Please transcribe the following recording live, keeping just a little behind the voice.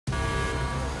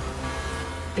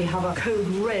We have a code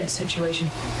red situation.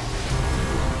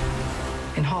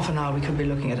 In half an hour, we could be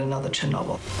looking at another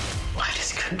Chernobyl. I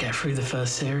just couldn't get through the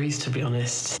first series, to be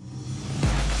honest.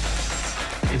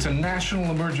 It's a national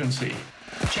emergency.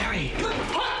 Jerry!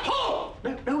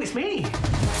 No, it's me.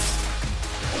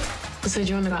 So do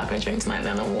you want to go out for a drink tonight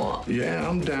then, or what? Yeah,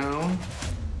 I'm down.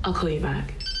 I'll call you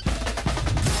back.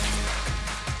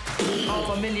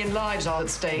 500,000 lives are at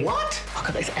stake. What? Oh,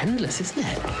 God, it's endless, isn't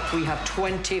it? We have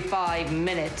 25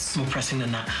 minutes. More pressing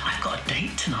than that. I've got a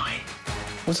date tonight.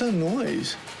 What's that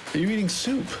noise? Are you eating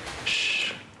soup?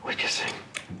 Shh, we're kissing.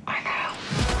 I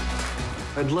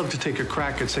know. I'd love to take a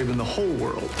crack at saving the whole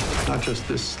world, not just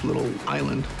this little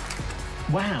island.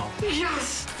 Wow.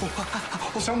 Yes!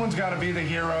 Someone's got to be the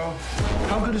hero.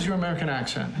 How good is your American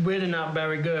accent? Really not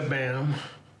very good, ma'am.